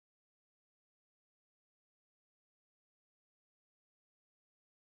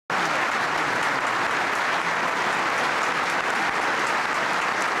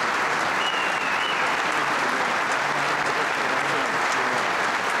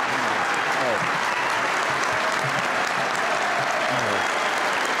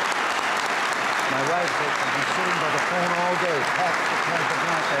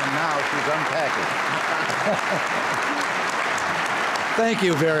Thank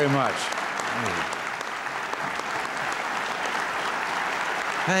you very much.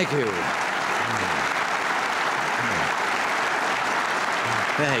 Thank you.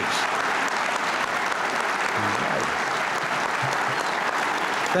 Thanks.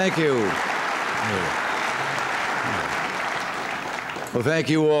 Thank you. Well, thank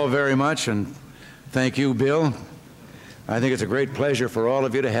you all very much, and thank you, Bill. I think it's a great pleasure for all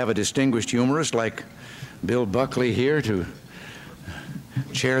of you to have a distinguished humorist like Bill Buckley here to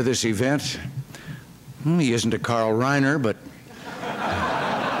chair this event. He isn't a Carl Reiner, but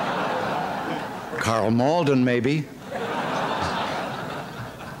Carl Malden, maybe.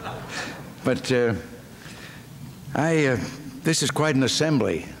 But this is quite an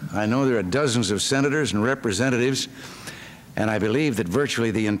assembly. I know there are dozens of senators and representatives, and I believe that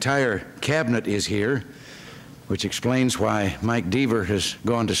virtually the entire cabinet is here, which explains why Mike Deaver has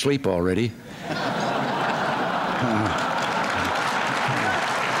gone to sleep already.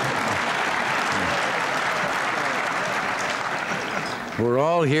 We're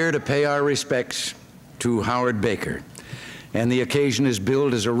all here to pay our respects to Howard Baker, and the occasion is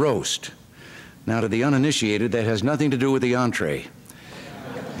billed as a roast. Now, to the uninitiated, that has nothing to do with the entree,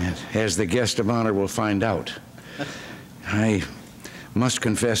 as the guest of honor will find out. I must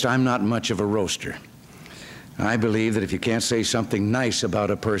confess, I'm not much of a roaster. I believe that if you can't say something nice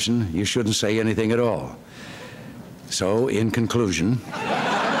about a person, you shouldn't say anything at all. So, in conclusion,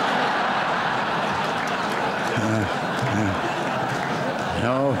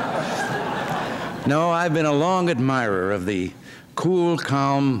 no, I've been a long admirer of the cool,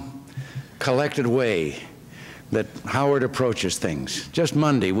 calm, collected way that Howard approaches things. Just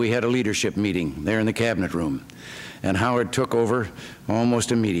Monday, we had a leadership meeting there in the cabinet room, and Howard took over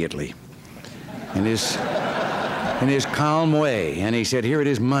almost immediately in his calm way. And he said, here it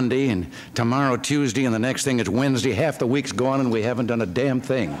is Monday, and tomorrow Tuesday, and the next thing is Wednesday. Half the week's gone, and we haven't done a damn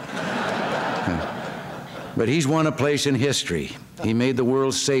thing. But he's won a place in history. He made the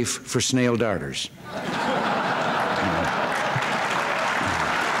world safe for snail darters.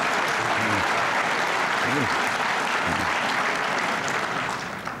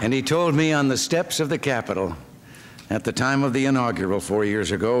 And he told me on the steps of the Capitol at the time of the inaugural 4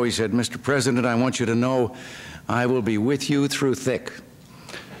 years ago, he said, Mr. President, I want you to know I will be with you through thick.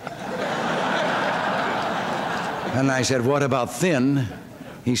 And I said, what about thin?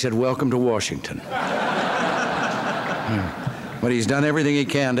 He said, welcome to Washington. But he's done everything he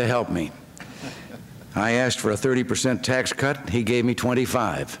can to help me. I asked for a 30% tax cut. He gave me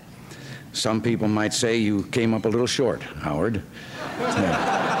 25. Some people might say you came up a little short, Howard.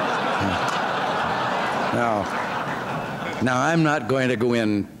 Now, I'm not going to go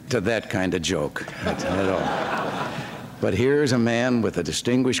into that kind of joke at all. But here's a man with a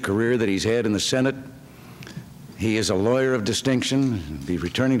distinguished career that he's had in the Senate. He is a lawyer of distinction. He'll be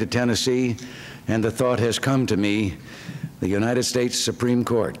returning to Tennessee, and the thought has come to me, the United States Supreme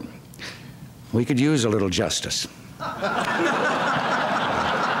Court. We could use a little justice.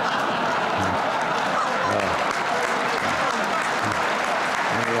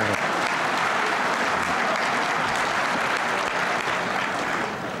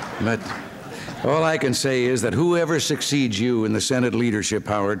 But all I can say is that whoever succeeds you in the Senate leadership,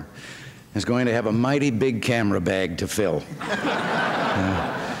 Howard, is going to have a mighty big camera bag to fill.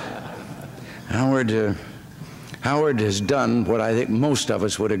 Howard has done what I think most of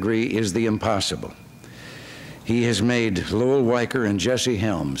us would agree is the impossible. He has made Lowell Weicker and Jesse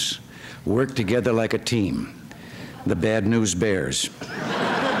Helms work together like a team, the Bad News Bears.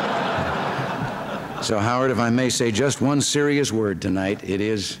 So, Howard, if I may say just one serious word tonight, it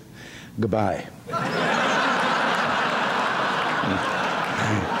is goodbye.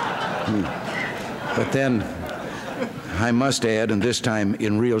 But then, I must add, and this time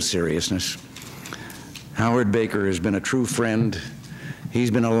in real seriousness, Howard Baker has been a true friend. He's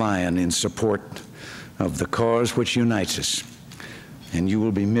been a lion in support of the cause which unites us. And you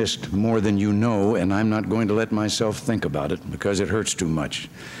will be missed more than you know, and I'm not going to let myself think about it because it hurts too much.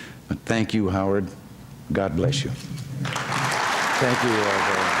 But thank you, Howard. God bless you. Thank you all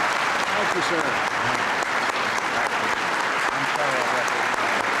very much. Thank you, sir.